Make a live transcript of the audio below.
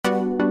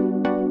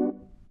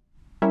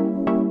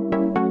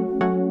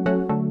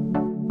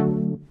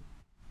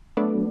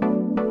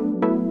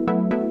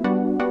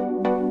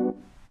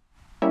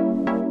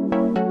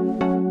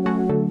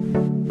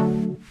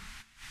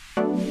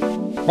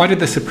Why did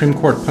the Supreme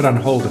Court put on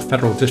hold a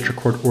federal district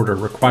court order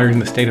requiring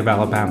the state of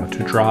Alabama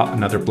to draw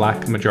another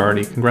black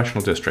majority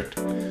congressional district?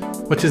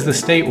 What does the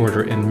stay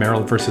order in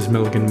Merrill v.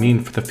 Milligan mean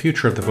for the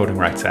future of the Voting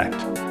Rights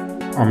Act?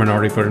 Are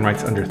minority voting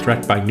rights under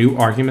threat by new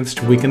arguments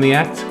to weaken the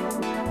act?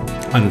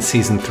 On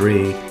Season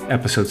 3,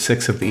 Episode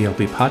 6 of the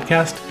ELB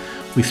podcast,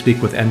 we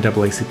speak with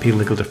NAACP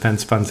Legal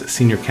Defense Fund's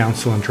Senior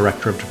Counsel and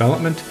Director of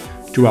Development,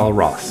 Joelle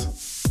Ross.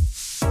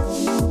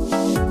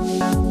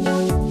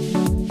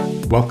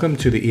 Welcome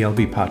to the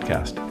ELB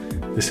podcast.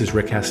 This is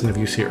Rick Hesson of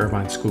UC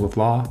Irvine School of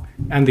Law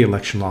and the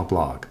Election Law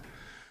blog.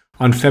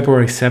 On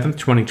February 7,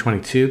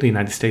 2022, the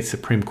United States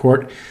Supreme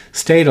Court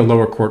stayed a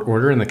lower court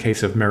order in the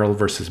case of Merrill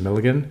v.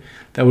 Milligan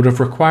that would have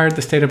required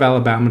the state of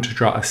Alabama to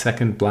draw a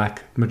second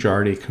black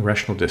majority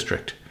congressional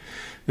district.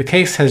 The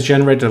case has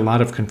generated a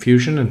lot of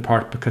confusion, in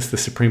part because the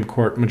Supreme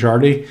Court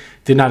majority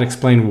did not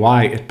explain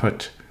why it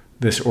put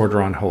this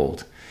order on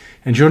hold.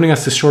 And joining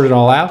us to sort it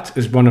all out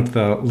is one of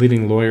the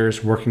leading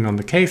lawyers working on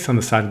the case on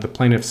the side of the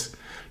plaintiffs,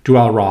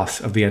 Joelle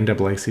Ross of the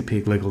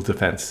NAACP Legal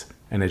Defense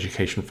and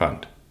Education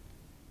Fund.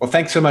 Well,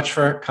 thanks so much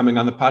for coming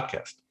on the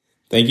podcast.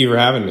 Thank you for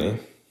having me.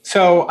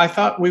 So I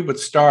thought we would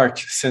start,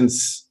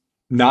 since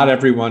not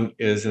everyone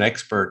is an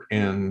expert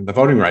in the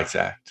Voting Rights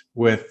Act,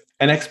 with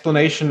an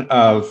explanation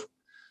of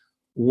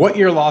what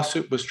your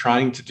lawsuit was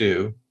trying to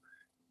do,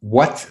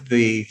 what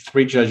the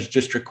three-judge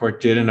district court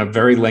did in a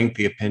very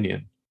lengthy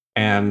opinion,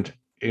 and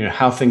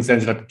how things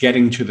ended up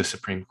getting to the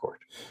Supreme Court.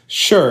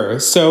 Sure.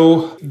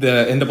 So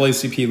the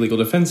NAACP Legal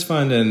Defense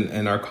Fund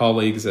and our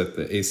colleagues at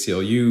the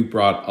ACLU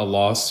brought a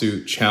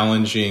lawsuit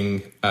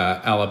challenging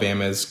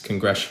Alabama's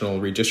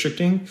congressional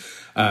redistricting.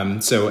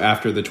 So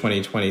after the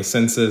 2020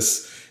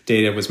 census,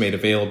 data was made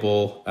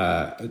available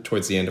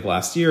towards the end of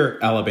last year.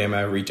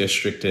 Alabama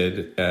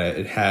redistricted.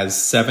 It has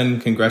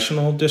 7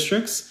 congressional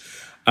districts,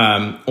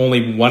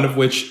 only one of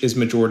which is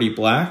majority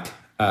black.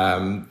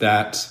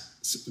 That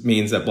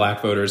means that black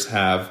voters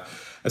have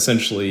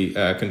essentially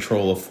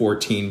control of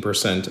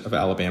 14% of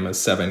Alabama's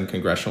 7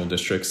 congressional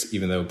districts,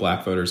 even though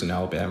black voters in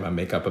Alabama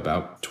make up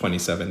about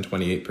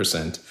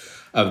 28%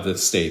 of the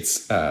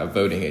state's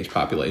voting age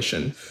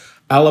population.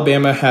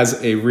 Alabama has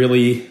a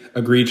really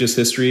egregious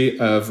history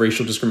of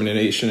racial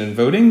discrimination in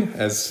voting,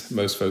 as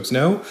most folks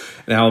know.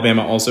 And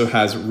Alabama also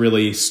has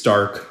really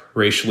stark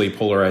racially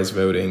polarized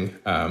voting,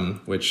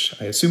 which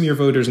I assume your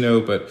voters know,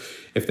 but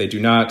if they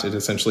do not, it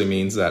essentially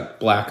means that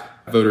black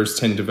voters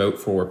tend to vote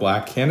for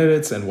black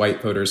candidates and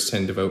white voters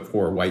tend to vote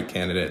for white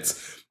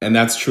candidates. And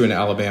that's true in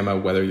Alabama,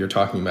 whether you're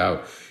talking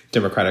about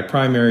Democratic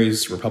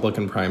primaries,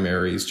 Republican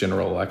primaries,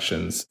 general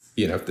elections.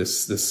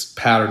 This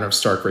pattern of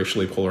stark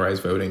racially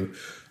polarized voting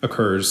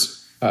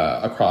occurs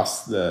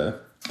across the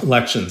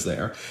elections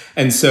there.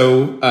 And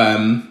so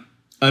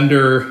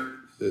under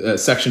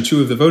Section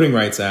 2 of the Voting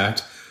Rights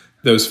Act,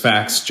 those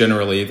facts,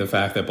 generally the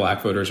fact that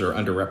black voters are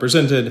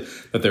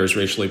underrepresented, that there's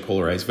racially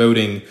polarized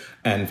voting,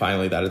 and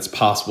finally that it's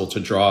possible to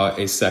draw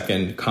a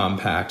second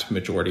compact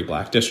majority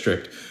black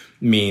district,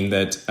 mean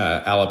that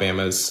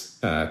Alabama's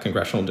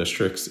congressional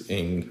districts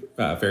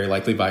very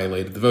likely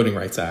violated the Voting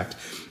Rights Act.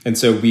 And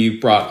so we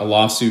brought a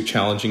lawsuit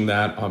challenging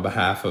that on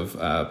behalf of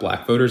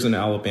black voters in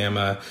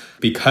Alabama,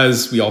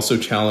 because we also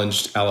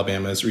challenged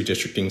Alabama's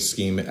redistricting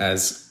scheme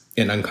as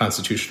an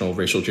unconstitutional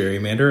racial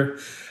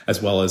gerrymander, as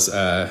well as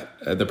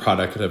the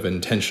product of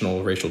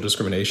intentional racial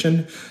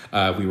discrimination.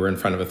 We were in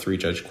front of a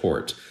 3-judge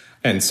court.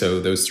 And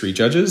so those 3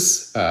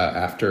 judges,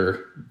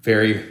 after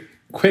very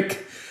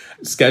quick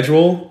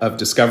schedule of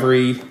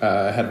discovery,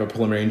 ahead of a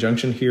preliminary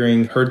injunction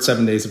hearing, heard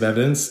 7 days of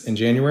evidence in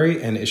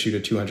January and issued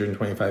a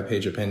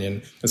 225-page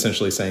opinion,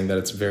 essentially saying that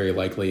it's very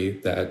likely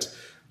that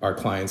our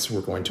clients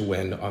were going to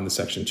win on the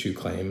Section 2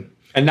 claim.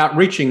 And not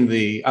reaching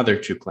the other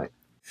 2 claims.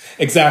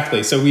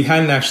 Exactly. So we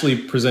hadn't actually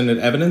presented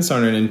evidence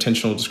on an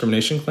intentional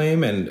discrimination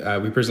claim,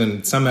 and we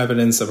presented some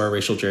evidence of our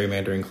racial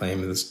gerrymandering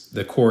claim.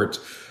 The court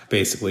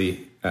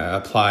basically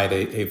applied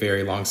a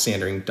very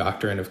long-standing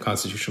doctrine of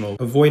constitutional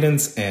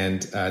avoidance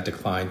and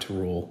declined to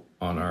rule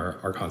on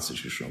our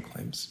constitutional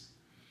claims.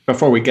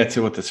 Before we get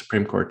to what the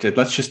Supreme Court did,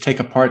 let's just take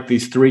apart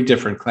these 3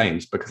 different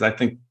claims, because I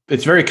think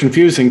it's very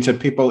confusing to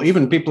people,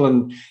 even people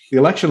in the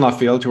election law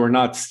field who are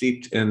not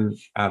steeped in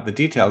the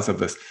details of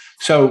this.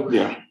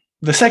 So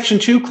the Section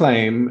 2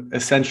 claim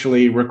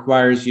essentially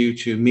requires you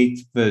to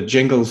meet the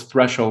Jingles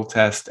threshold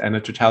test and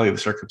a totality of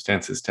the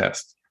circumstances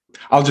test.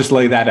 I'll just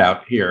lay that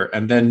out here,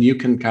 and then you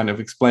can kind of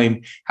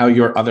explain how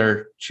your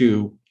other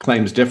 2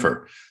 claims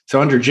differ.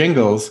 So under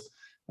Jingles,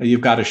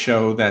 you've got to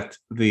show that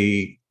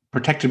the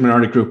protected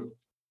minority group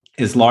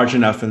is large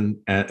enough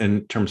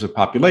in terms of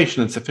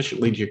population and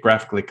sufficiently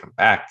geographically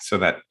compact so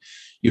that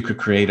you could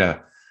create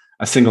a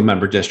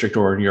single-member district,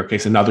 or in your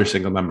case, another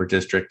single-member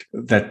district,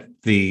 that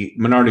the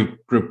minority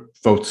group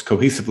votes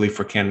cohesively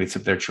for candidates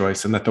of their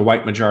choice, and that the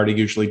white majority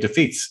usually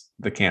defeats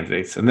the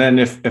candidates. And then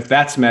if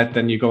that's met,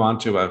 then you go on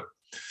to a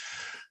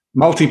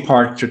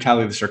multi-part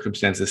totality of the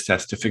circumstances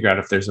test to figure out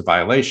if there's a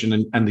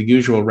violation. And the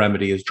usual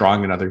remedy is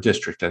drawing another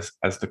district,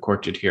 as the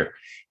court did here.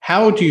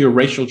 How do your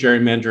racial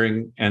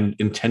gerrymandering and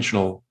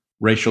intentional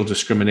racial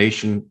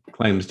discrimination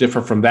claims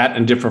differ from that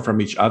and differ from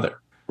each other?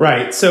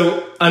 Right.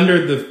 So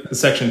under the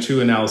Section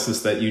 2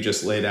 analysis that you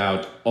just laid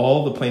out,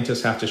 all the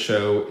plaintiffs have to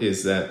show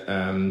is that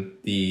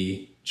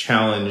the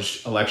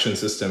challenged election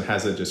system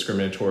has a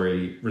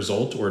discriminatory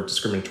result or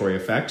discriminatory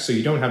effect. So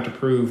you don't have to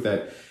prove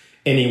that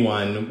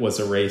anyone was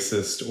a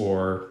racist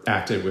or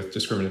acted with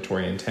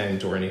discriminatory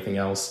intent or anything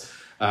else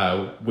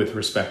with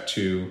respect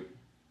to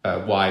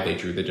why they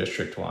drew the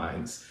district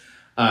lines.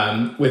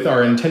 With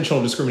our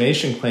intentional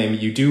discrimination claim,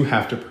 you do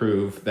have to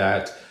prove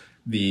that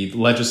the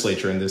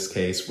legislature in this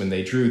case, when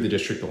they drew the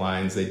district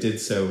lines, they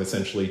did so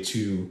essentially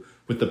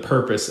with the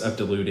purpose of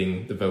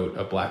diluting the vote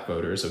of Black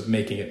voters, of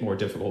making it more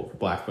difficult for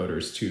Black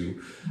voters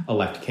to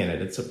elect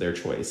candidates of their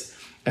choice.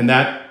 And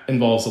that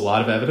involves a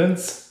lot of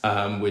evidence,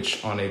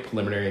 which on a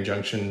preliminary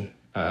injunction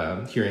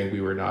hearing,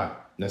 we were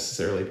not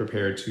necessarily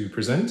prepared to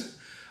present.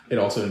 It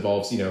also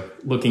involves,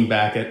 looking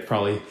back at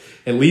probably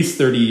at least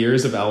 30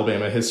 years of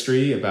Alabama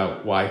history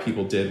about why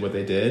people did what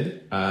they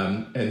did.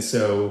 And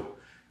so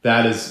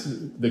that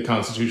is the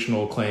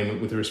constitutional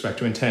claim with respect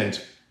to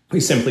intent we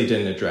simply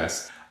didn't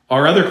address.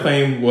 Our other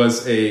claim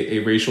was a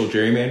racial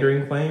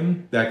gerrymandering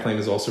claim. That claim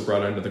is also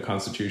brought under the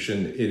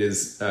Constitution. It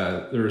is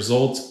the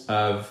result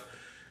of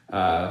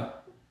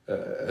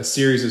a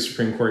series of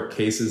Supreme Court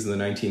cases in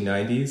the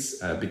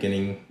 1990s,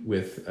 beginning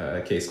with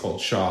a case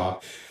called Shaw,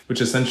 which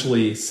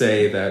essentially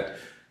say that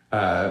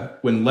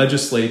when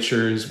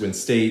legislatures, when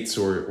states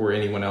or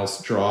anyone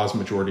else draws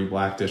majority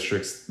Black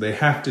districts, they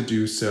have to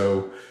do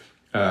so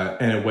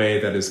in a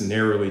way that is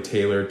narrowly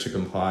tailored to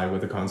comply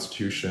with the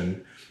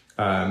Constitution.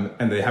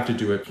 And they have to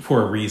do it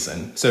for a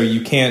reason. So you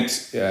can't,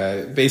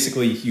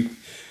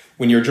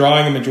 when you're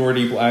drawing a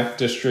majority Black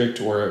district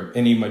or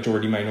any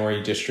majority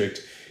minority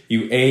district,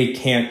 you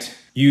can't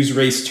use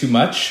race too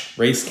much.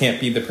 Race can't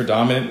be the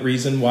predominant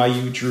reason why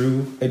you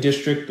drew a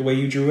district the way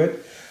you drew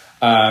it.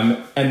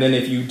 And then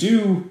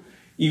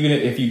even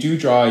if you do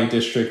draw a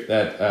district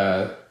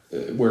that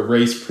where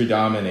race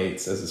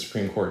predominates, as the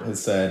Supreme Court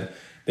has said,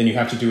 then you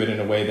have to do it in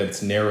a way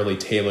that's narrowly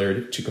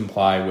tailored to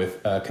comply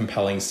with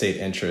compelling state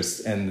interests.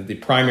 And the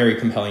primary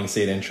compelling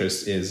state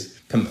interest is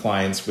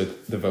compliance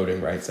with the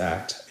Voting Rights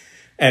Act.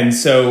 And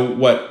so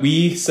what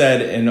we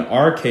said in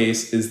our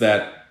case is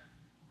that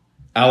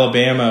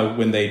Alabama,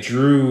 when they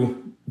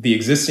drew the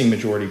existing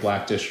majority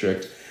Black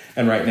district,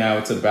 and right now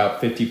it's at about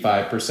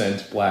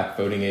 55% Black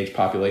voting age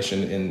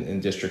population in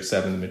District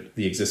 7,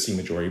 the existing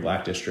majority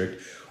Black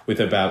district, with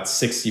about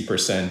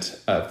 60%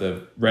 of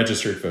the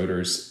registered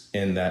voters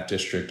in that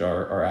district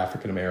are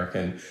African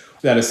American.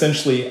 That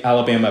essentially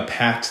Alabama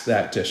packed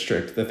that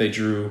district, that they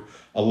drew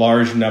a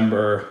large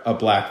number of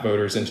Black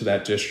voters into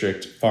that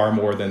district, far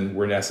more than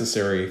were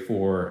necessary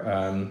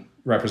for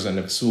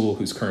Representative Sewell,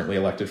 who's currently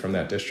elected from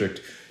that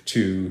district,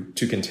 to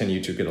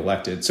continue to get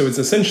elected. So it's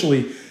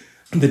essentially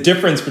the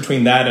difference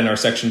between that and our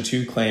Section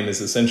 2 claim is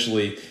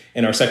essentially,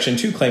 in our Section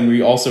 2 claim,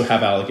 we also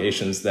have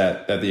allegations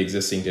that the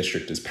existing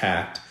district is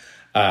packed.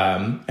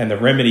 And the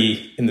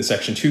remedy in the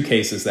Section 2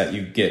 case is that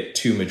you get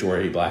 2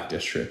 majority Black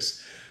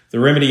districts. The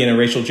remedy in a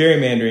racial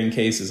gerrymandering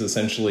case is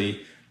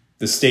essentially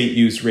the state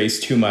used race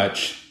too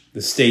much.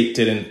 The state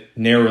didn't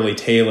narrowly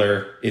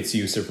tailor its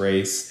use of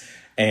race.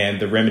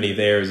 And the remedy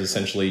there is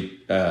essentially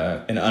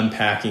an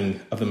unpacking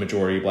of the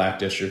majority Black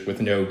district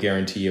with no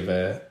guarantee of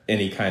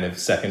any kind of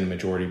second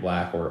majority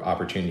Black or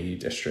opportunity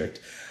district.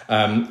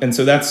 And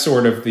so that's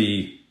sort of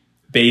the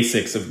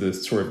basics of the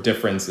sort of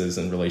differences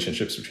and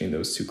relationships between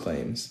those two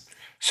claims.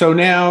 So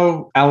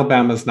now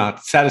Alabama's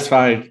not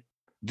satisfied.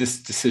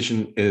 This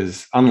decision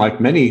is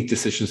unlike many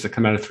decisions that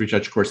come out of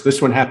 3-judge courts.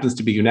 This one happens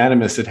to be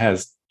unanimous. It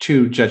has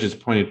 2 judges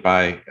appointed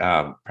by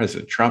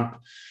President Trump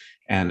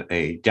and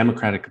a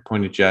Democratic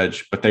appointed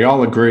judge, but they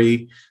all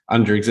agree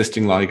under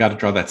existing law, you got to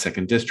draw that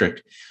second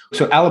district.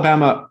 So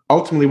Alabama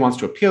ultimately wants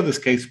to appeal this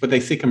case, but they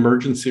seek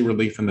emergency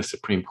relief in the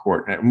Supreme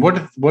Court. And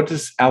what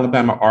does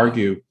Alabama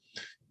argue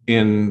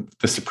in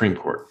the Supreme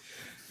Court?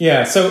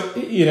 Yeah, so,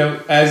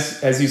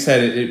 as you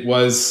said, it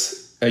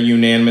was a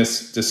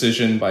unanimous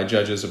decision by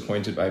judges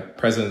appointed by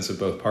presidents of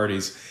both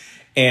parties.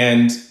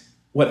 And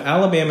what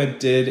Alabama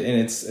did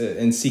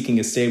in seeking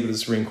a stay with the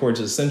Supreme Court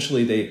is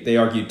essentially they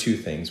argued 2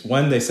 things.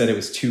 One, they said it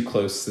was too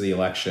close to the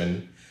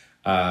election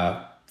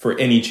for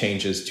any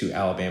changes to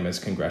Alabama's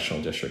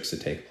congressional districts to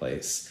take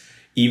place,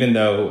 even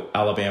though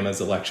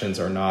Alabama's elections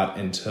are not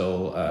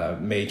until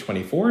May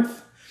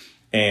 24th.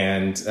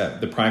 And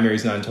the primary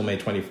is not until May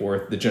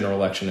 24th. The general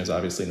election is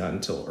obviously not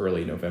until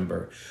early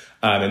November.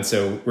 And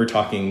so we're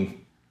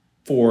talking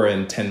 4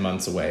 and 10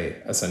 months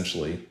away,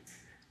 essentially.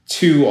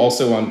 2,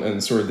 also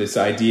on sort of this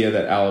idea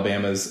that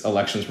Alabama's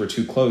elections were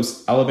too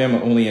close. Alabama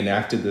only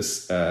enacted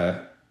this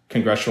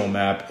congressional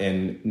map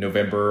in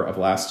November of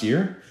last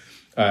year.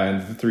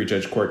 And the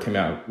 3-judge court came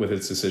out with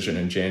its decision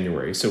in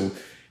January. So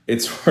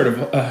it's sort of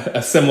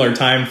a similar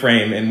time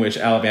frame in which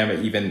Alabama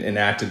even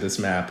enacted this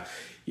map.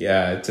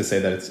 To say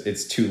that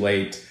it's too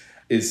late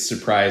is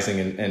surprising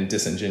and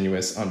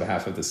disingenuous on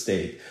behalf of the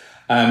state.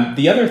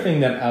 The other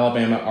thing that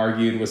Alabama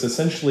argued was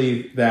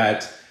essentially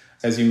that,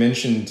 as you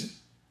mentioned,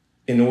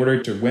 in order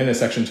to win a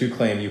Section 2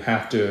 claim, you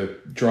have to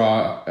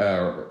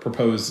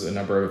propose a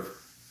number of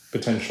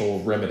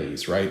potential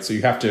remedies, right? So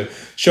you have to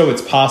show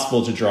it's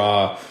possible to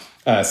draw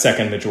a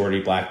second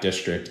majority black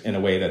district in a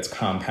way that's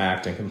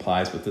compact and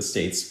complies with the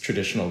state's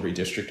traditional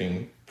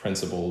redistricting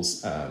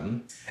principles.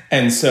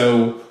 And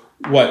so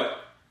what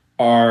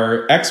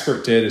our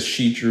expert did is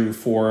she drew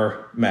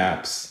 4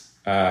 maps.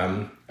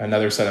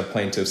 Another set of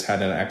plaintiffs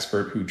had an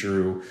expert who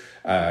drew,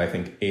 I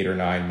think, 8 or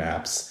 9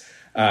 maps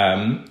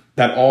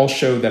that all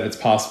showed that it's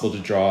possible to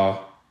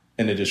draw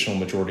an additional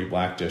majority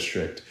black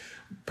district,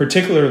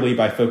 particularly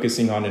by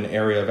focusing on an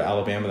area of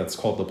Alabama that's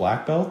called the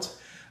Black Belt.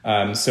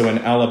 So in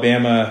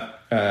Alabama,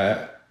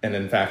 and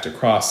in fact,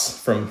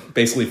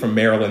 basically from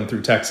Maryland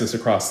through Texas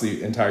across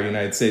the entire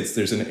United States,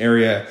 there's an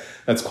area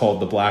that's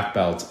called the Black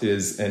Belt. It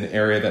is an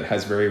area that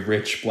has very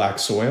rich black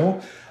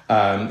soil.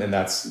 And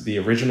that's the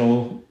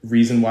original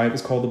reason why it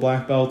was called the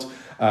Black Belt.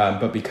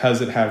 But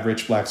because it had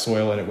rich black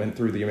soil and it went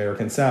through the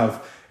American South,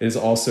 it is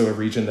also a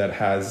region that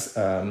has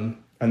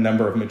a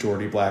number of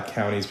majority black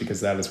counties, because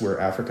that is where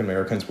African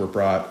Americans were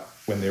brought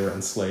when they were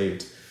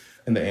enslaved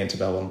in the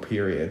antebellum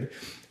period.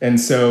 And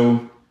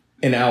so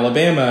in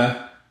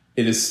Alabama,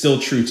 it is still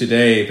true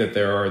today that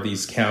there are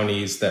these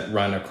counties that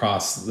run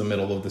across the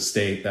middle of the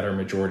state that are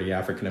majority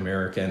African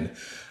American.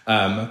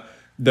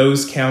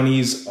 Those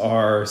counties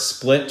are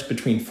split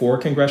between 4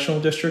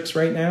 congressional districts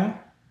right now.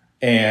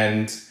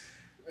 And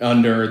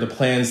under the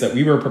plans that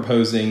we were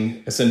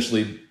proposing,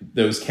 essentially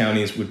those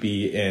counties would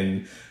be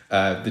in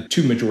the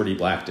 2 majority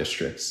black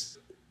districts.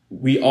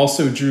 We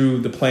also drew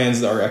the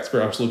plans, our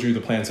expert also drew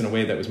the plans in a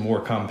way that was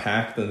more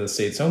compact than the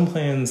state's own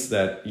plans,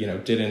 that,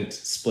 didn't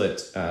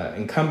split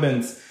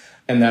incumbents,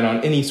 and that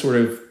on any sort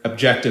of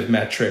objective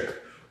metric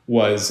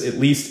was at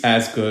least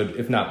as good,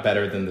 if not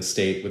better, than the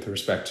state with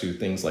respect to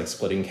things like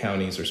splitting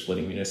counties or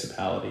splitting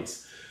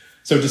municipalities.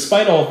 So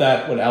despite all of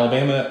that, what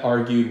Alabama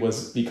argued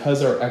was,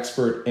 because our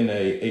expert in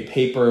a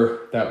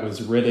paper that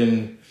was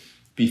written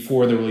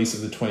before the release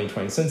of the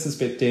 2020 census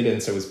data,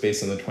 and so it was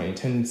based on the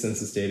 2010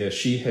 census data,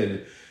 she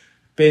had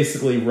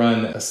basically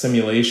run a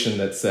simulation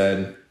that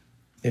said,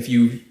 if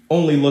you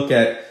only look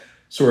at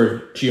sort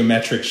of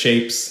geometric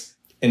shapes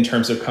in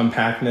terms of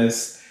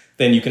compactness,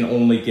 then you can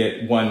only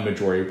get 1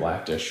 majority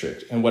black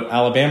district. And what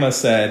Alabama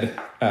said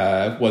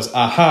was,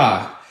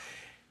 aha,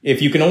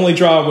 if you can only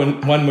draw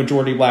 1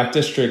 majority black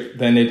district,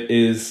 then it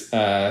is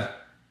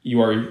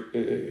you are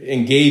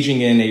engaging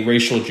in a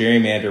racial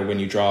gerrymander when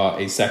you draw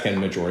a second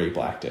majority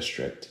black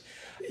district.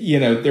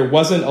 There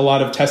wasn't a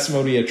lot of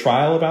testimony at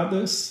trial about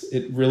this.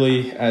 It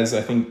really, as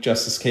I think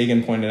Justice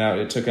Kagan pointed out,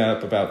 it took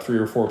up about 3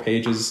 or 4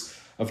 pages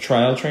of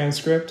trial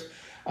transcript.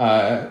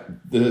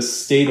 The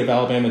state of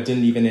Alabama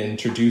didn't even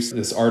introduce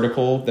this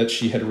article that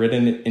she had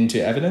written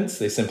into evidence.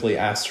 They simply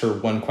asked her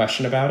 1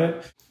 question about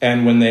it.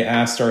 And when they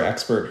asked our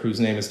expert, whose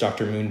name is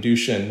Dr.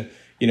 Moon-Dushan,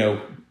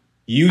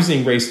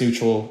 using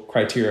race-neutral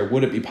criteria,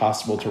 would it be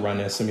possible to run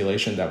a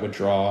simulation that would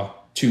draw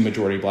 2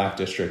 majority black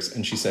districts?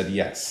 And she said,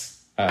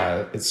 yes,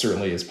 it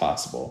certainly is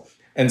possible.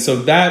 And so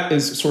that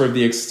is sort of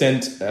the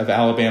extent of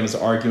Alabama's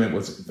argument.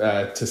 Was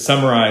to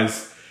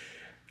summarize,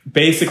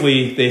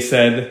 basically they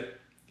said,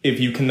 if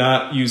you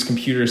cannot use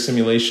computer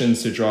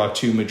simulations to draw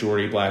 2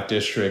 majority black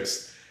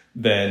districts,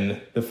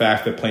 then the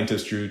fact that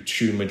plaintiffs drew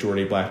 2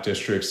 majority black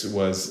districts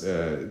was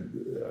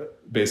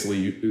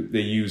basically they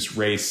used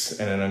race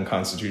in an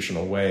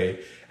unconstitutional way,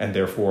 and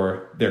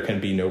therefore there can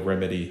be no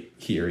remedy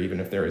here, even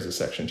if there is a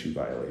Section 2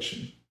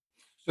 violation.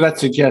 So that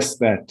suggests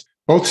that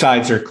both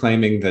sides are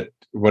claiming that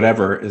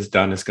whatever is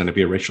done is going to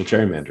be a racial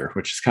gerrymander,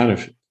 which is kind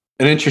of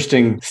an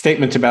interesting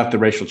statement about the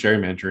racial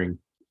gerrymandering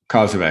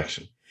cause of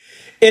action.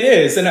 It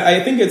is. And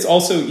I think it's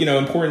also,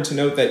 important to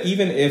note that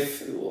even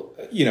if,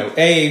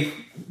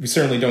 we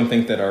certainly don't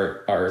think that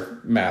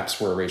our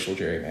maps were a racial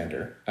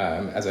gerrymander.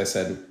 As I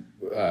said,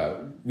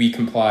 we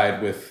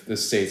complied with the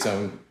state's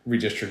own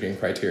redistricting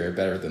criteria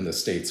better than the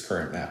state's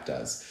current map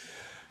does.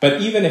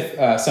 But even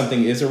if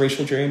something is a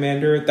racial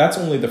gerrymander, that's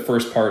only the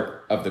first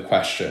part of the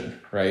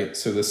question, right?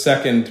 So the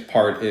second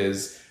part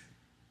is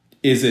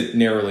it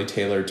narrowly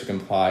tailored to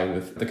comply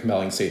with the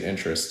compelling state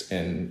interest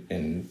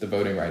in the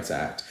Voting Rights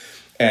Act?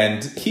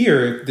 And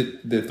here,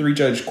 the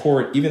 3-judge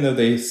court, even though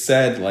they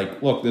said,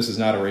 look, this is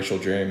not a racial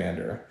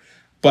gerrymander,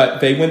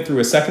 but they went through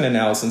a second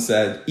analysis and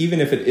said,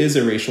 even if it is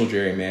a racial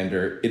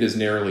gerrymander, it is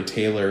narrowly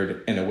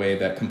tailored in a way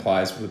that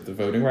complies with the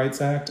Voting Rights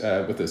Act,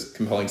 with this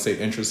compelling state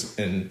interest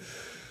in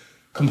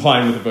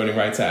complying with the Voting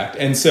Rights Act.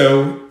 And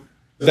so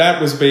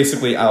that was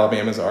basically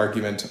Alabama's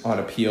argument on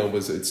appeal,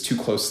 was it's too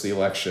close to the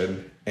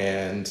election,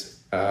 and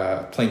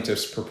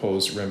plaintiffs'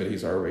 proposed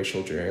remedies are a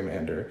racial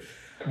gerrymander.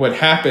 What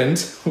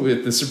happened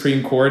with the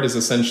Supreme Court is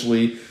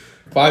essentially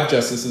 5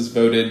 justices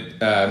voted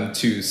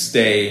to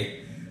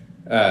stay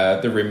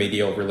the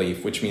remedial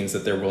relief, which means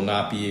that there will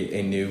not be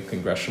a new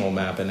congressional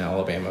map in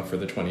Alabama for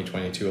the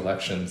 2022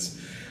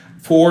 elections.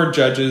 4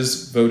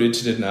 judges voted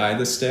to deny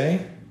the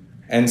stay.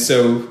 And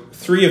so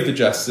 3 of the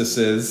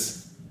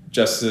justices,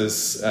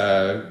 Justice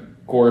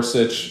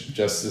Gorsuch,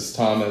 Justice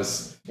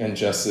Thomas, and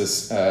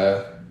Justice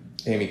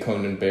Amy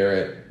Coney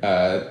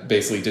Barrett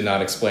basically did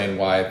not explain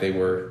why they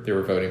were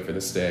voting for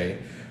the stay.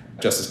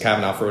 Justice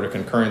Kavanaugh wrote a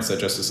concurrence that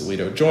Justice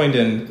Alito joined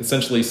in,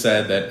 essentially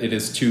said that it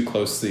is too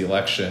close to the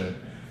election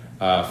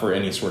for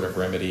any sort of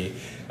remedy.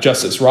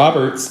 Justice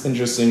Roberts,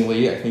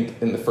 interestingly, I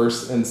think in the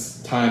first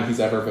time he's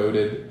ever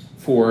voted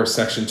for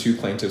Section 2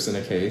 plaintiffs in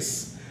a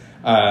case,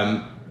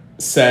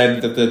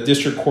 said that the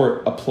district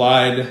court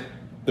applied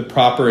the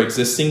proper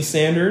existing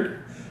standard,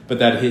 but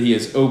that he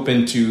is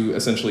open to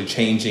essentially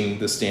changing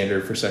the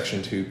standard for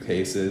Section 2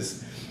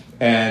 cases.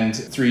 And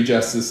 3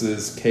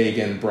 justices,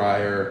 Kagan,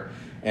 Breyer,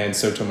 and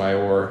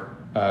Sotomayor,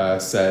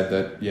 said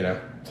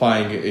that,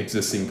 applying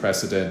existing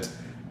precedent,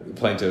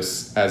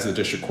 plaintiffs, as the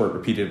district court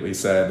repeatedly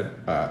said,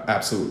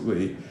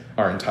 absolutely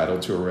are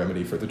entitled to a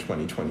remedy for the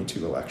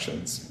 2022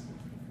 elections.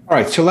 All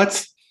right, so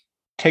let's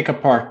take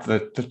apart the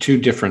two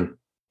different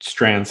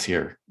strands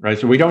here, right?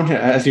 So we don't,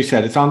 as you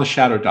said, it's on the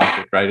shadow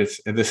docket, right?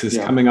 This is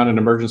coming on an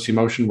emergency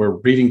motion. We're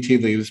reading tea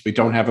leaves. We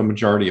don't have a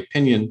majority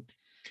opinion,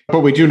 but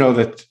we do know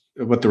that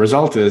what the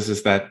result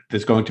is that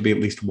there's going to be at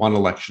least one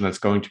election that's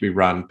going to be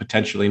run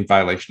potentially in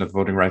violation of the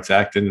Voting Rights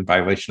Act and in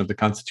violation of the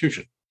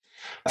Constitution.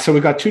 So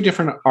we've got two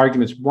different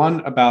arguments. One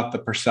about the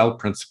Purcell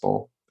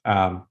principle,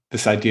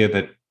 this idea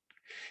that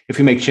if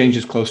you make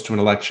changes close to an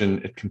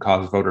election, it can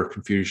cause voter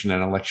confusion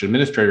and election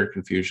administrator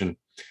confusion.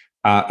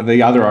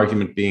 The other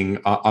argument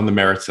being on the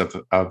merits of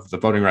the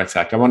Voting Rights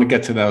Act. I want to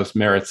get to those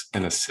merits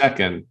in a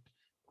second,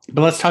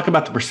 but let's talk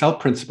about the Purcell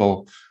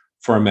principle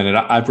for a minute.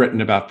 I've written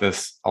about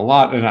this a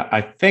lot, and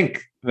I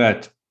think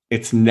that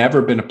it's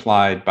never been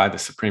applied by the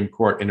Supreme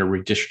Court in a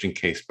redistricting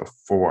case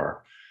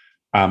before.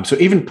 So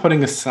even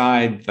putting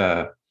aside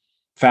the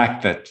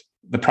fact that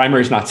the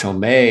primary is not till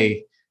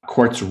May,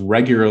 courts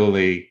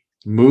regularly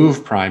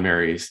move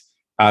primaries.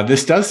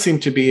 This does seem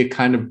to be a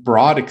kind of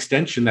broad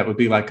extension that would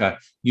be like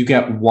you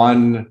get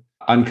one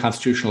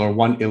unconstitutional or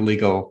one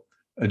illegal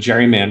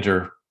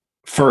gerrymander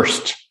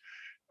first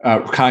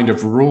kind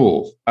of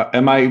rule.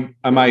 Am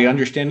I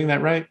understanding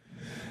that right?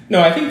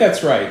 No, I think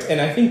that's right. And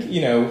I think,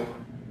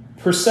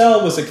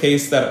 Purcell was a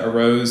case that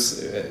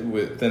arose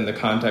within the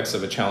context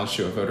of a challenge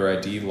to a voter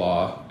ID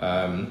law.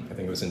 I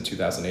think it was in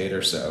 2008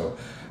 or so.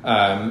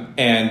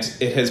 And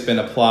it has been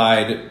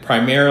applied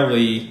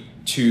primarily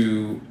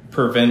to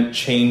prevent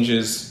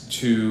changes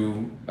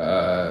to,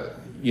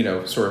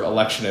 sort of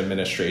election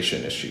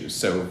administration issues.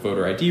 So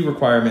voter ID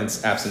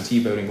requirements,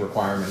 absentee voting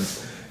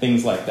requirements,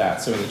 things like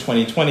that. So in the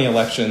 2020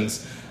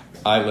 elections,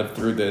 I lived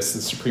through this.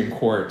 The Supreme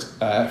Court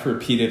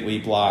repeatedly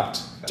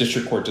blocked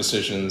district court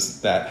decisions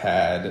that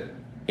had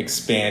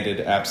expanded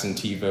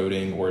absentee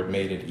voting or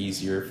made it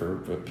easier for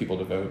people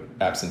to vote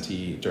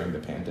absentee during the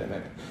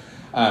pandemic.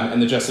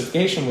 And the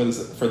justification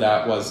for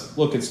that was,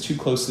 look, it's too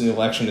close to the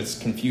election. It's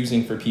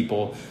confusing for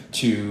people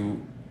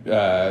to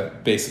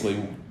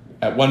basically,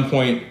 at one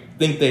point,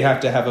 think they have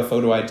to have a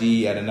photo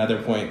ID. At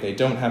another point, they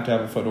don't have to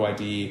have a photo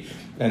ID.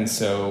 And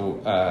so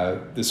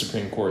the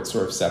Supreme Court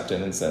sort of stepped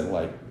in and said,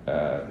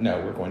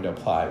 no, we're going to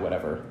apply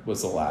whatever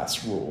was the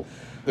last rule.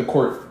 The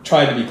court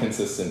tried to be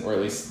consistent, or at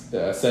least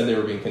said they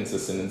were being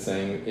consistent in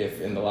saying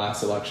if in the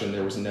last election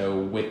there was no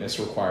witness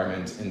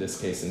requirement, in this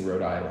case in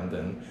Rhode Island,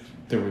 then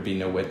there would be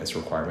no witness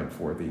requirement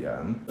for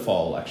the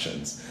fall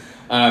elections.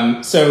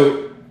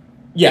 So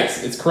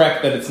yes, it's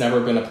correct that it's never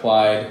been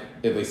applied,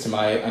 at least to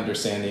my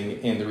understanding,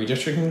 in the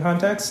redistricting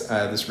context.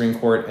 The Supreme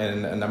Court,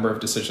 in a number of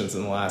decisions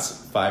in the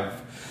last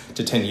 5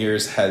 to 10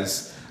 years,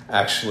 has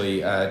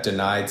actually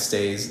denied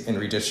stays in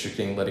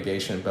redistricting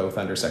litigation, both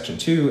under Section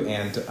 2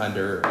 and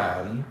under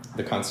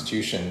the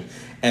Constitution.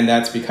 And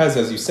that's because,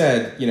 as you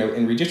said,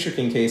 in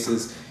redistricting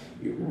cases,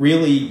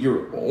 really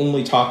you're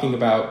only talking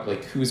about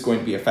who's going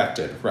to be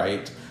affected,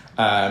 right?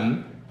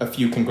 A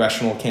few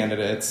congressional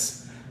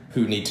candidates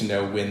who need to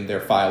know when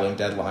their filing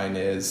deadline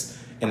is.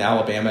 In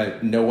Alabama,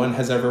 no one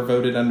has ever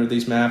voted under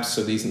these maps,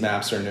 so these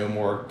maps are no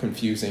more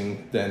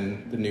confusing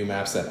than the new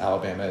maps that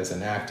Alabama is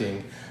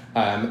enacting.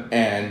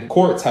 And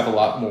courts have a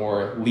lot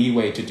more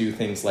leeway to do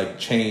things like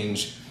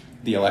change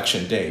the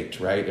election date,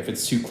 right? If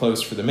it's too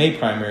close for the May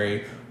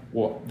primary,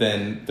 well,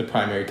 then the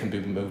primary can be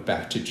moved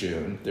back to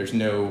June. There's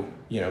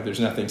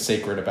nothing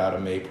sacred about a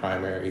May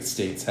primary.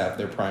 States have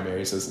their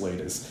primaries as late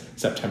as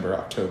September,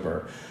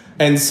 October.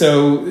 And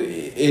so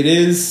it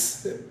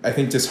is, I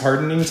think,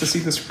 disheartening to see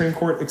the Supreme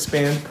Court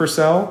expand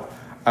Purcell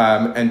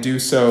and do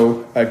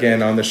so,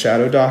 again, on the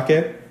shadow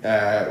docket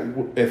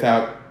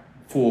without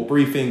full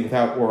briefing,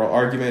 without oral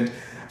argument.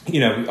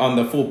 On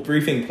the full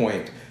briefing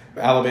point,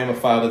 Alabama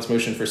filed its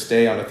motion for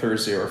stay on a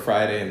Thursday or a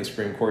Friday, and the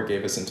Supreme Court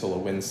gave us until a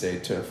Wednesday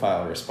to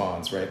file a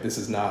response, right? This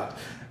is not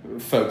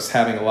folks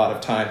having a lot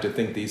of time to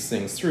think these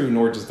things through,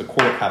 nor does the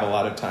court have a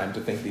lot of time to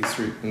think these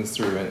things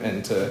through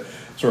and to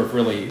sort of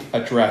really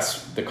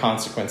address the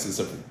consequences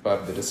of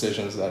the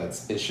decisions that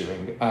it's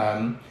issuing.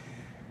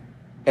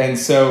 And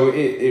so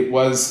it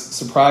was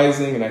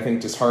surprising and I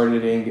think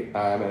disheartening,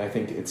 and I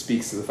think it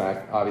speaks to the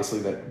fact, obviously,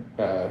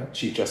 that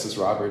Chief Justice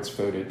Roberts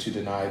voted to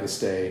deny the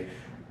stay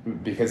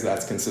because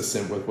that's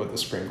consistent with what the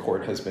Supreme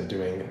Court has been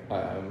doing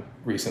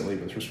recently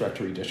with respect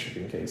to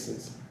redistricting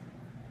cases.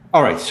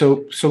 All right.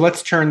 So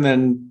let's turn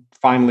then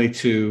finally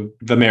to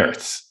the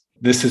merits.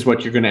 This is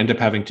what you're going to end up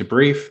having to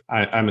brief.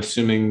 I'm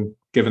assuming,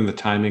 given the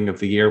timing of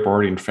the year, we're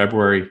already in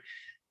February,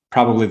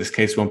 probably this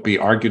case won't be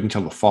argued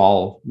until the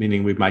fall,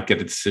 meaning we might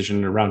get a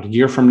decision around a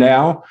year from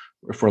now,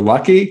 if we're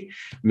lucky,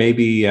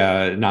 maybe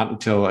not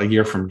until a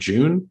year from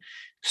June.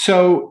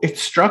 So it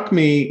struck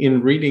me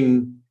in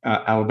reading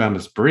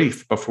Alabama's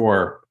brief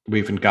before we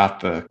even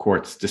got the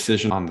court's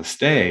decision on the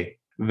stay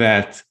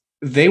that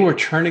they were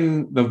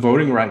turning the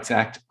Voting Rights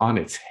Act on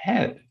its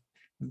head.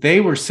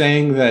 They were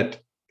saying that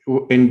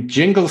in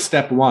Jingle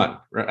Step 1,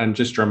 and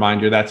just a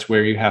reminder, that's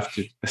where you have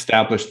to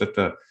establish that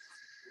the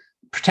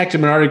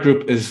protected minority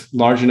group is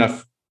large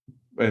enough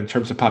in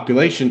terms of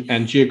population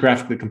and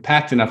geographically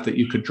compact enough that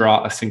you could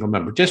draw a single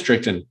member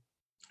district. And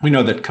we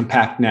know that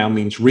compact now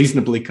means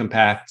reasonably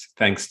compact,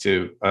 thanks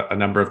to a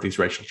number of these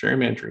racial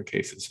gerrymandering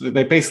cases. So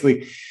they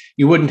basically,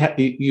 you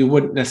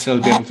wouldn't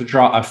necessarily be able to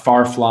draw a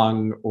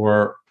far-flung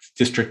or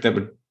district that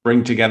would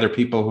bring together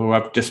people who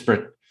have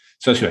disparate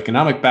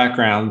socioeconomic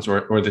backgrounds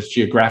or that's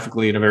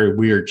geographically in a very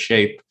weird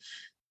shape.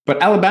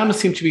 But Alabama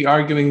seemed to be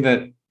arguing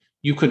that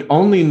you could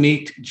only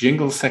meet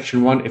Jingle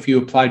Section 1 if you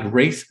applied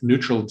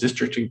race-neutral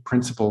districting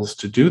principles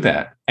to do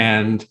that.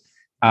 And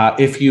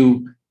if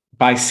you,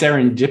 by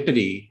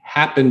serendipity,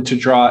 happened to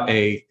draw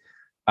a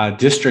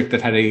district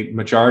that had a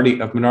majority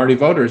of minority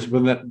voters,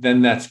 well,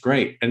 then that's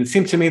great. And it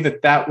seemed to me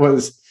that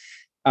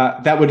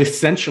would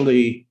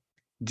essentially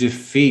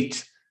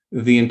defeat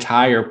the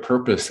entire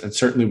purpose and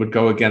certainly would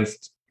go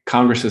against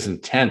Congress's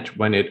intent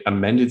when it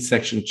amended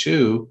Section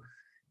 2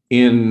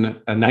 in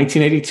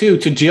 1982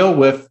 to deal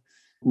with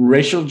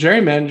racial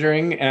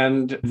gerrymandering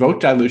and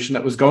vote dilution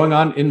that was going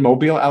on in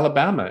Mobile,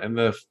 Alabama, in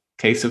the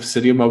case of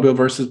City of Mobile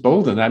versus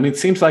Bolden. I mean, it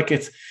seems like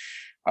it's,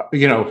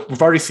 we've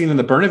already seen in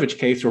the Brnovich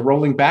case, we're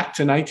rolling back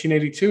to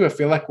 1982. I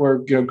feel like we're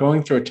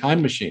going through a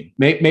time machine.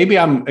 Maybe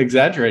I'm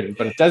exaggerating,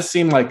 but it does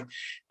seem like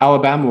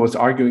Alabama was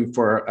arguing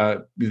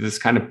for this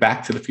kind of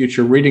back to the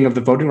future reading of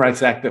the Voting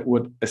Rights Act that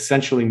would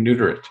essentially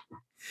neuter it.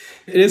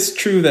 It is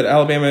true that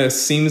Alabama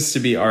seems to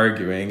be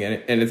arguing,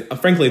 and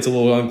frankly, it's a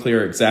little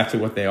unclear exactly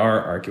what they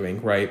are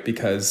arguing, right?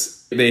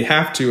 Because they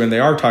have to, and they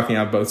are talking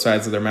out both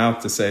sides of their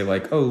mouth to say,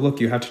 like, oh, look,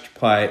 you have to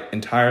apply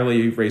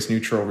entirely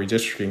race-neutral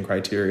redistricting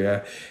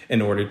criteria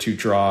in order to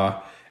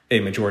draw a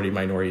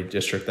majority-minority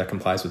district that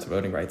complies with the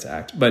Voting Rights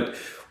Act. But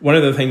one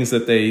of the things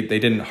that they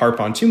didn't harp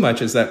on too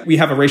much is that we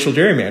have a racial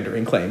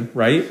gerrymandering claim,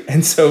 right?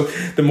 And so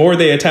the more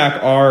they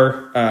attack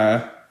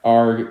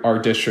our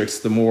districts,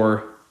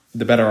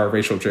 the better our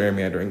racial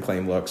gerrymandering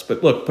claim looks.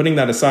 But look, putting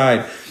that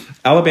aside,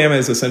 Alabama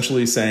is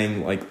essentially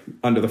saying, like,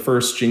 under the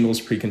first Jingles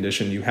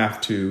precondition, you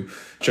have to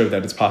show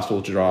that it's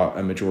possible to draw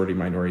a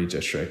majority-minority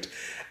district.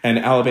 And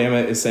Alabama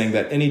is saying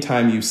that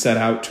anytime you set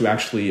out to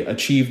actually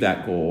achieve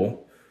that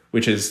goal,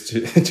 which is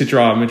to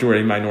draw a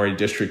majority-minority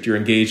district, you're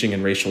engaging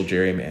in racial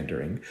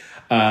gerrymandering.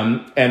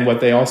 And what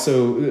they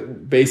also,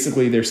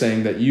 basically, they're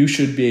saying that you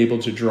should be able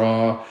to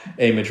draw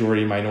a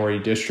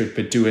majority-minority district,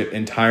 but do it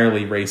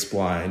entirely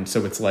race-blind.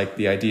 So it's like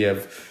the idea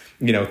of,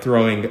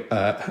 throwing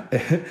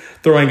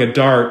a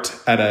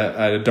dart at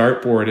a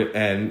dartboard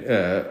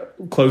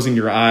and closing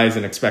your eyes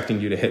and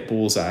expecting you to hit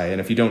bullseye. And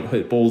if you don't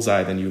hit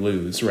bullseye, then you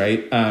lose,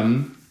 right?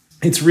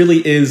 It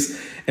really is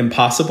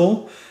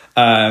impossible.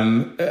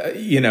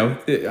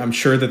 I'm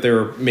sure that there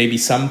are maybe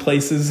some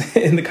places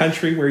in the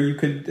country where you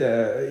could,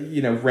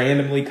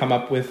 randomly come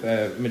up with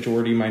a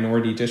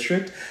majority-minority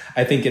district.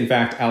 I think, in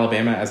fact,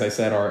 Alabama, as I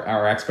said,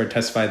 our expert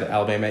testified that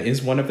Alabama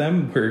is one of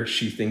them, where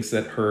she thinks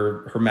that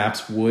her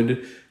maps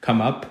would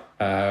come up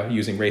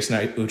using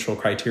race-neutral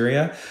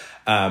criteria.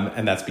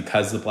 And that's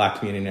because the Black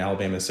community in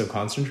Alabama is so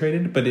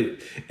concentrated. But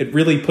it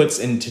really puts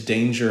into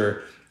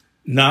danger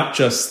not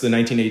just the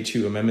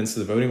 1982 amendments to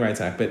the Voting Rights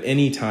Act, but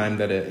any time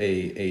that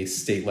a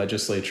state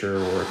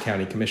legislature or a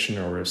county commission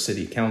or a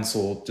city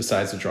council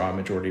decides to draw a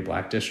majority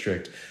Black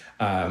district,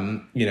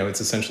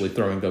 it's essentially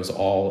throwing those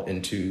all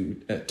into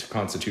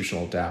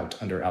constitutional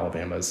doubt under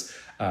Alabama's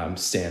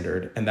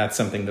standard. And that's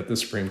something that the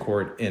Supreme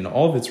Court, in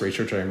all of its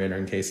racial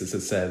gerrymandering cases,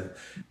 has said,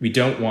 we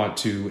don't want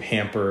to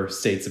hamper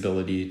states'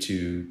 ability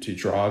to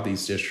draw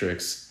these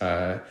districts.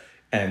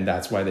 And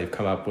that's why they've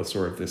come up with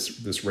sort of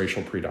this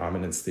racial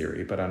predominance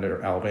theory. But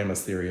under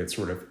Alabama's theory, it's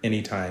sort of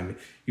anytime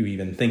you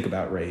even think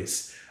about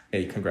race,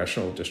 a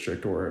congressional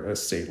district or a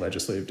state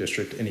legislative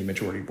district, any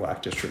majority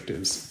Black district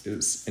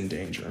is in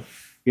danger.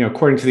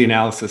 According to the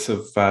analysis of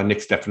Nick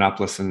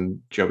Stephanopoulos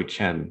and Joey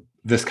Chen,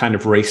 this kind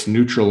of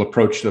race-neutral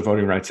approach to the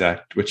Voting Rights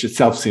Act, which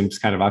itself seems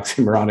kind of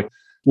oxymoronic,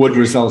 would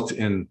result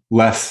in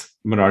less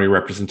minority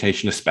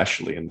representation,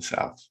 especially in the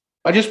South.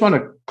 I just want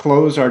to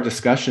close our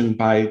discussion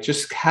by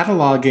just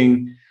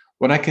cataloging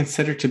what I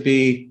consider to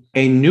be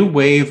a new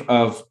wave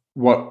of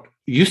what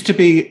used to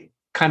be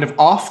kind of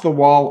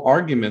off-the-wall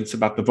arguments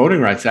about the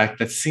Voting Rights Act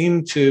that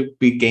seem to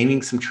be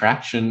gaining some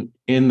traction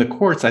in the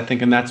courts, I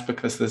think, and that's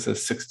because there's a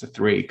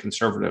 6-3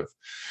 conservative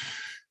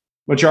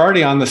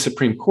majority on the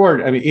Supreme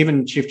Court. I mean,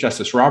 even Chief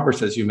Justice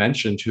Roberts, as you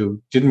mentioned,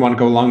 who didn't want to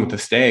go along with the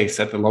stay,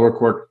 said the lower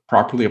court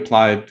properly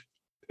applied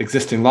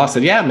existing law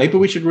said, yeah, maybe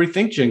we should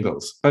rethink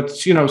jingles. But,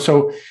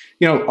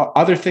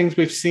 other things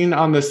we've seen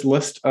on this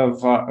list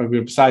of,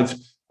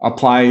 besides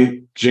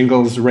apply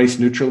jingles race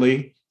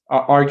neutrally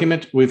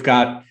argument, we've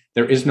got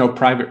there is no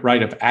private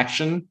right of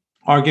action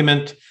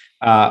argument.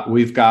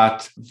 We've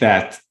got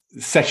that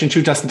Section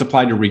 2 doesn't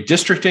apply to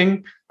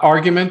redistricting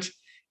argument.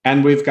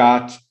 And we've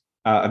got,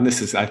 and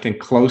this is, I think,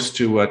 close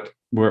to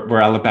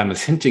where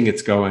Alabama's hinting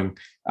it's going,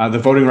 the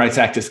Voting Rights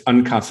Act is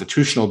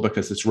unconstitutional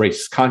because it's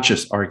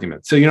race-conscious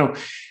argument. So,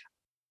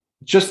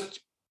 just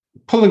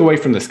pulling away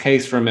from this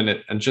case for a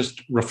minute and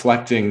just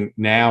reflecting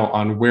now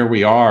on where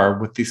we are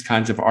with these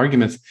kinds of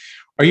arguments,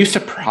 are you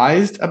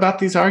surprised about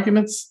these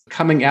arguments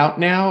coming out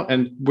now?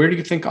 And where do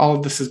you think all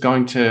of this is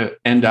going to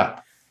end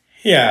up?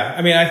 Yeah,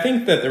 I mean, I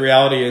think that the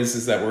reality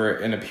is that we're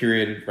in a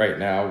period right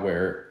now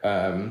where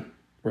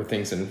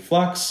things in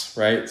flux,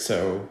 right?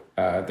 So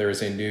there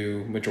is a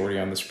new majority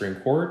on the Supreme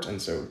Court,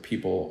 and so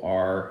people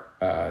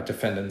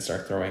defendants are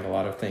throwing a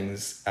lot of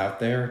things out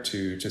there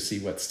to see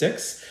what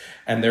sticks.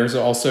 And there's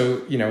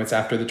also, it's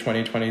after the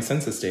 2020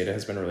 census data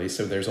has been released,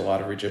 so there's a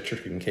lot of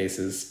redistricting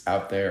cases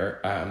out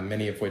there,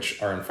 many of which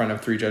are in front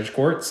of 3-judge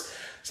courts,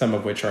 some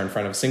of which are in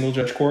front of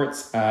single-judge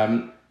courts.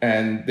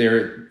 And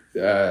they're,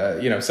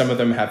 some of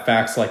them have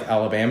facts like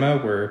Alabama,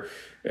 where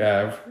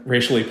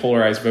racially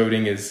polarized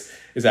voting is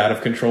out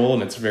of control,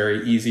 and it's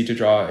very easy to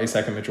draw a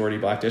second majority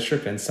Black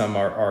district, and some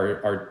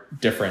are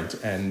different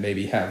and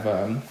maybe have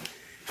a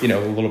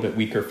little bit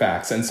weaker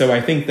facts. And so I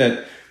think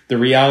that the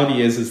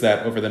reality is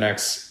that over the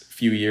next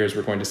few years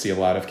we're going to see a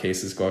lot of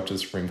cases go up to the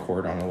Supreme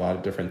Court on a lot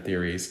of different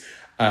theories.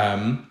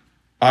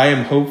 I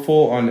am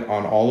hopeful on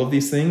all of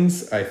these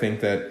things. I think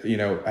that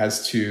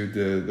as to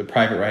the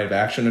private right of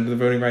action under the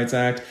Voting Rights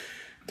Act,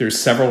 there's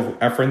several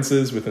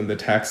references within the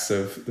text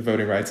of the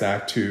Voting Rights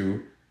Act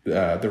to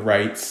the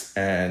rights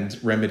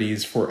and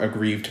remedies for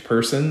aggrieved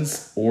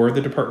persons or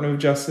the Department of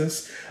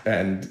Justice.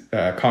 And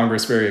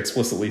Congress very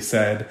explicitly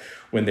said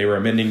when they were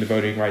amending the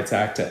Voting Rights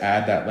Act to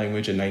add that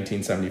language in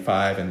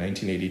 1975 and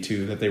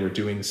 1982 that they were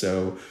doing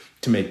so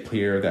to make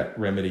clear that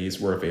remedies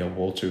were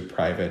available to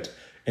private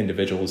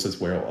individuals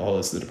as well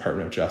as the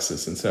Department of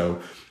Justice. And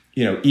so,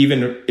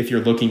 even if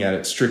you're looking at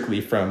it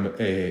strictly from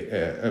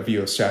a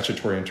view of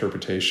statutory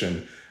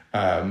interpretation,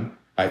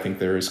 I think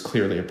there is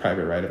clearly a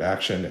private right of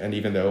action. And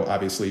even though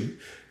obviously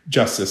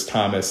Justice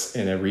Thomas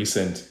in a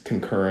recent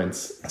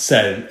concurrence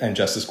said, and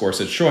Justice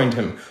Gorsuch joined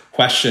him,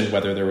 questioned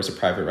whether there was a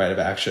private right of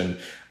action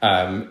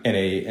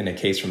in a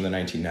case from the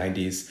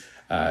 1990s,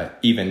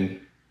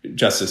 even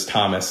Justice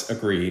Thomas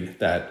agreed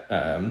that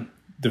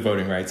the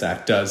Voting Rights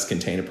Act does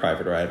contain a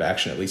private right of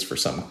action, at least for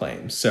some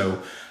claims.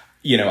 So,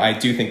 I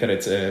do think that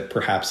it's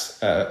perhaps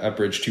a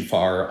bridge too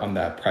far on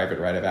that private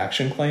right of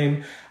action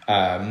claim.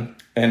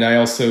 And I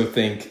also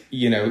think,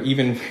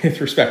 even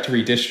with respect to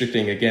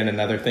redistricting, again,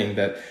 another thing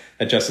that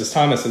Justice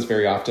Thomas has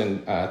very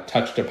often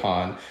touched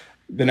upon,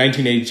 the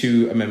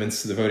 1982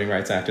 amendments to the Voting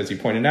Rights Act, as you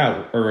pointed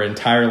out, are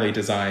entirely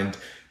designed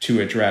to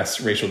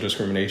address racial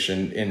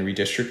discrimination in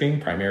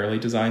redistricting, primarily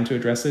designed to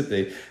address it.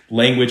 The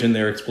language in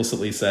there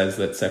explicitly says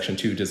that Section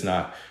 2 does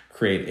not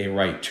create a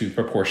right to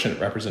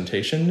proportionate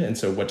representation. And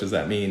so what does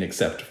that mean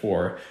except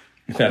for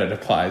that it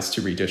applies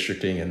to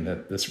redistricting, and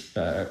that this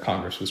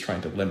Congress was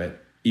trying to limit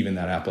even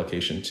that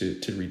application to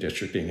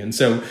redistricting. And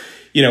so,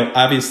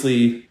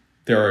 obviously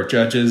there are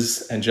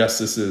judges and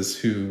justices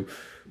who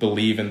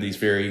believe in these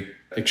very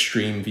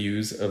extreme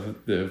views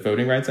of the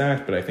Voting Rights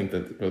Act, but I think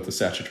that both the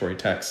statutory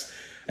text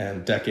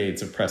and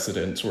decades of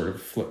precedent sort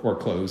of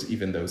foreclose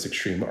even those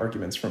extreme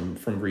arguments from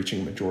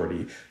reaching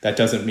majority. That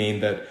doesn't mean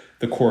that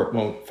the court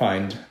won't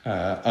find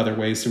other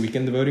ways to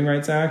weaken the Voting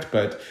Rights Act,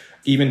 but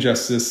even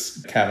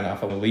Justice Kavanaugh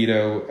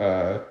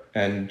Alito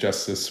and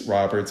Justice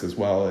Roberts as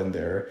well in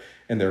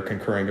their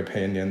concurring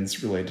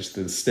opinions related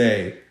to the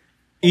stay,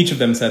 each of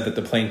them said that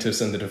the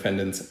plaintiffs and the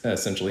defendants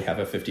essentially have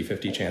a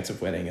 50-50 chance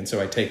of winning. And so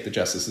I take the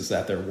justices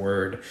at their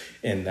word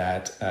in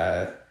that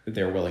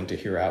they're willing to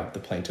hear out the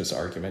plaintiff's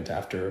argument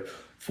after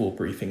full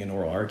briefing and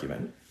oral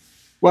argument.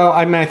 Well,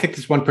 I mean, I think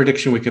there's one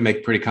prediction we can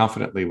make pretty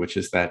confidently, which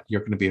is that you're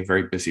going to be a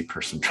very busy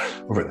person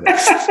over the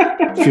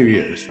next few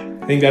years.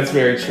 I think that's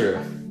very true.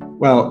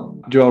 Well,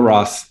 Joel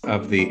Ross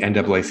of the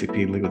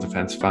NAACP Legal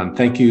Defense Fund,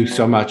 thank you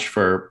so much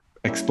for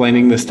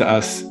explaining this to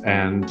us,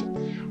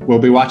 and we'll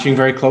be watching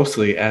very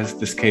closely as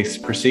this case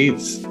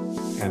proceeds.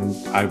 And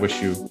I wish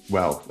you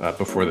well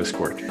before this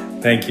court.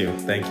 Thank you.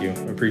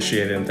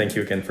 Appreciate it. And thank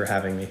you again for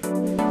having me.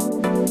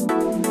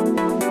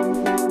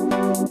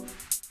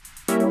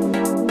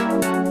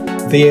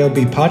 The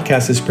ALB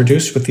podcast is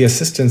produced with the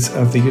assistance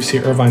of the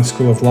UC Irvine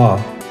School of Law,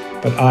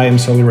 but I am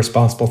solely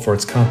responsible for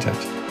its content.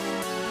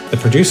 The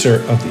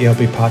producer of the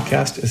ALB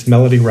podcast is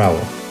Melody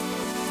Rowell.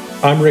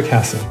 I'm Rick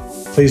Hasson.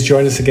 Please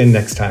join us again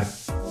next time.